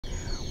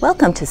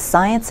Welcome to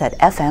Science at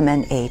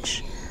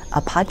FMNH,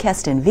 a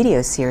podcast and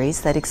video series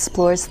that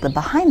explores the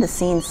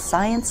behind-the-scenes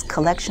science,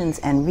 collections,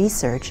 and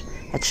research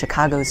at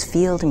Chicago's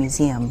Field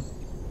Museum.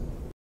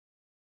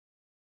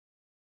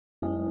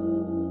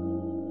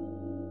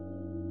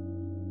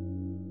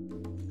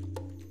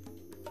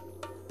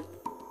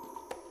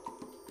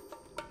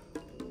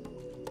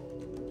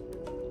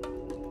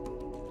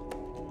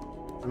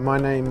 My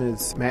name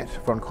is Matt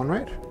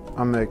VonKonrat.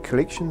 I'm a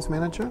collections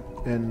manager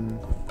in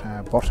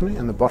botany,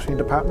 in the Botany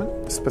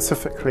Department,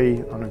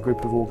 specifically on a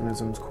group of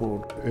organisms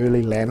called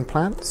early land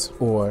plants,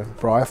 or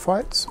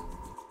Bryophytes,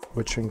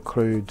 which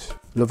include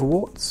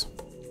liverworts,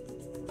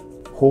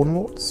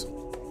 hornworts,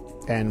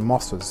 and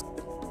mosses.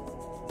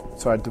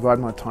 So I divide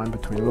my time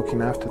between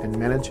looking after and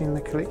managing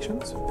the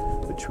collections,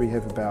 which we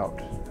have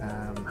about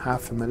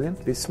 500,000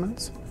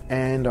 specimens.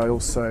 And I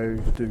also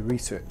do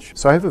research.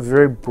 So I have a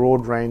very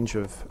broad range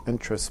of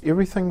interests,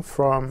 everything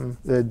from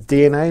the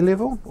DNA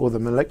level or the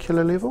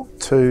molecular level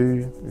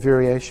to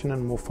variation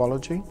in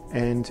morphology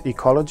and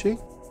ecology,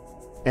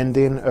 and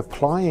then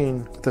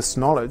applying this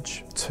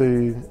knowledge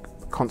to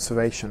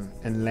conservation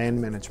and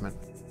land management.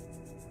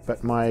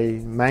 But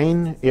my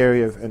main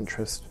area of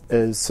interest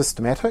is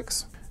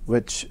systematics,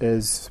 which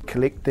is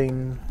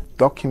collecting,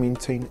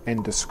 documenting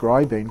and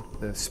describing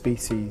the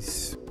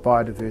species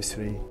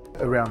biodiversity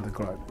around the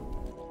globe.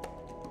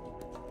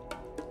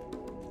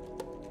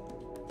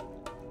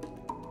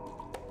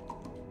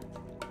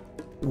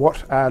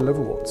 What are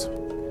liverworts?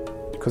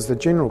 Because the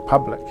general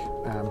public,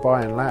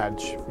 by and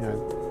large,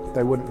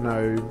 they wouldn't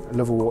know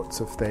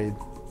liverworts if they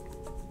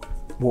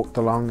walked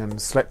along and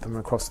slapped them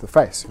across the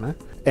face,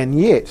 And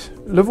yet,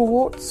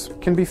 liverworts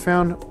can be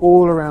found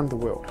all around the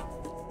world.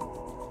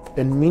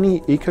 In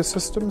many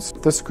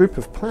ecosystems, this group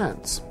of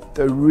plants,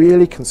 they're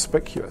really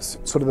conspicuous,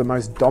 sort of the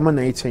most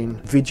dominating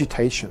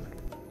vegetation.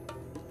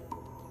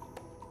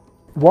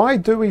 Why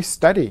do we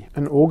study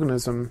an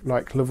organism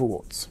like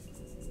liverworts?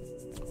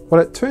 Well,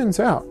 it turns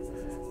out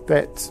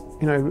that,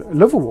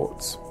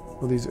 liverworts,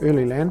 or these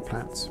early land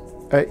plants,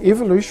 are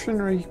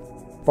evolutionary,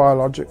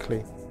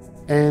 biologically,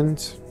 and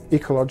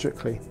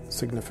ecologically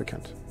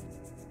significant.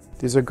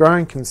 There's a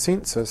growing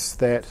consensus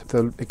that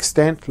the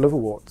extant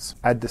liverworts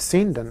are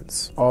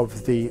descendants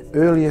of the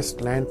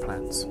earliest land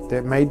plants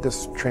that made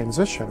this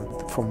transition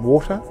from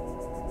water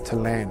to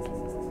land.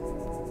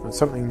 It's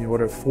something in the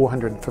order of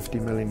 450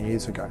 million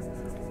years ago.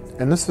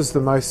 And this is the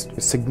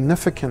most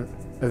significant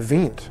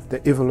event,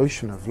 the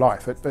evolution of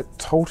life. It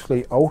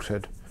totally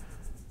altered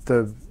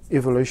the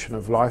evolution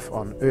of life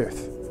on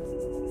Earth.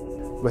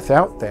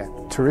 Without that,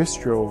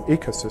 terrestrial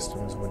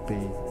ecosystems would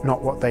be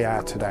not what they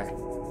are today.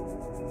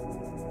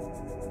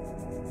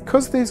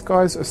 Because these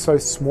guys are so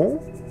small,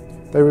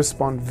 they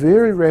respond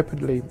very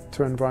rapidly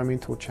to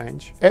environmental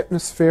change.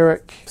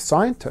 Atmospheric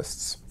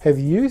scientists have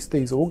used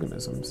these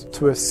organisms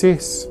to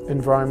assess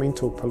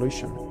environmental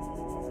pollution.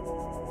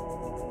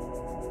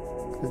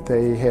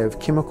 They have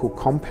chemical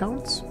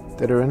compounds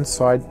that are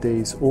inside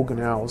these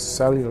organelles,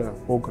 cellular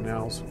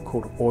organelles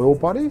called oil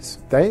bodies.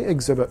 They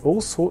exhibit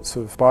all sorts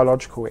of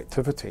biological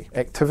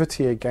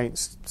activity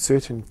against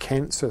certain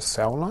cancer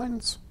cell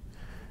lines,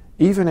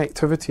 even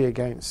activity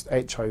against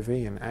HIV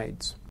and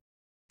AIDS.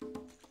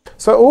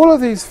 So all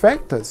of these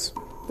factors,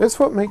 that's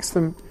what makes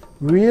them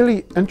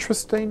really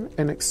interesting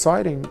and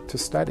exciting to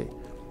study.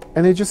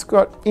 And they just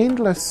got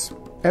endless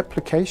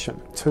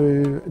application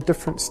to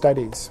different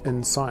studies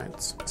in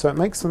science. So it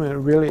makes them a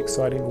really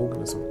exciting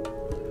organism.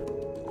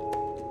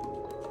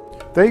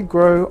 They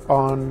grow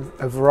on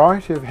a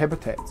variety of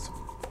habitats.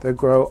 They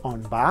grow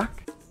on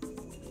bark,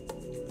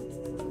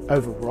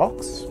 over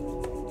rocks,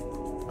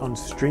 on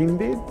stream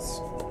beds,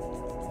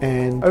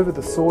 and over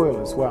the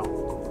soil as well.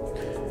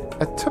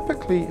 Are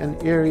typically in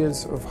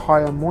areas of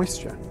higher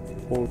moisture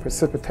or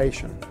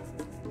precipitation.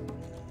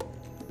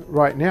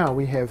 Right now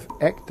we have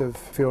active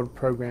field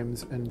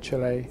programs in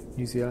Chile,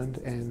 New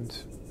Zealand and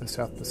the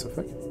South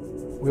Pacific.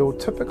 We'll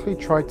typically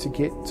try to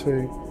get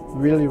to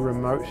really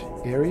remote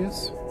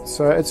areas,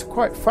 so it's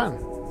quite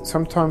fun.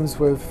 Sometimes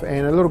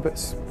and a little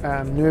bit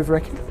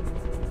nerve-wracking.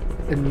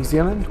 In New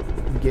Zealand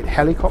we get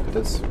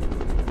helicopters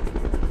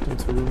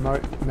into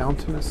remote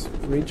mountainous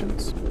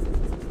regions.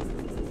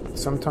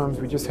 Sometimes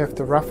we just have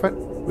to rough it.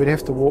 We'd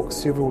have to walk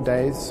several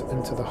days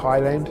into the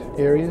highland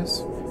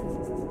areas.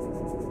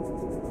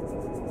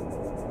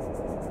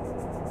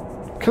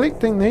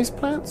 Collecting these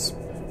plants,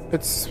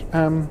 it's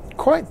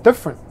quite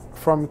different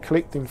from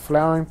collecting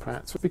flowering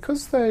plants.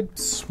 Because they're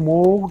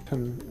small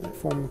and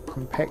form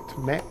compact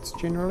mats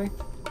generally,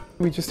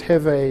 we just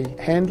have a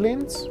hand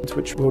lens,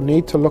 which we'll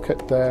need to look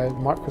at the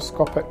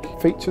microscopic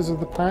features of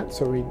the plant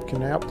so we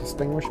can help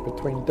distinguish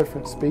between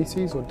different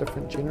species or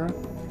different genera.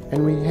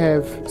 And we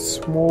have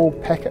small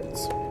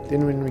packets.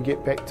 Then when we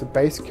get back to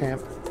base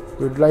camp,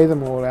 we'd lay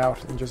them all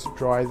out and just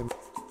dry them.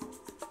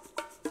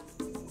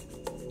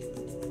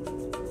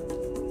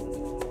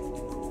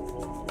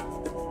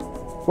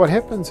 What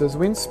happens is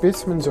when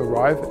specimens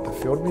arrive at the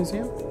Field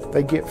Museum,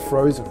 they get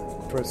frozen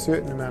for a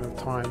certain amount of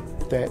time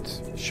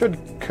that should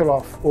kill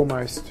off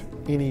almost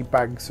any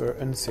bugs or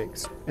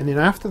insects. And then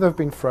after they've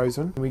been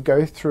frozen, we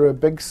go through a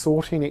big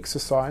sorting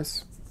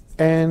exercise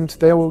and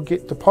they will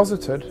get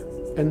deposited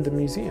in the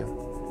museum.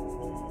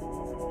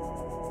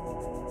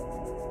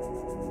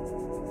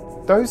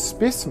 Those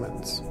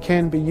specimens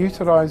can be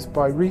utilised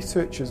by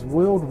researchers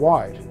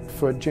worldwide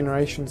for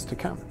generations to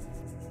come.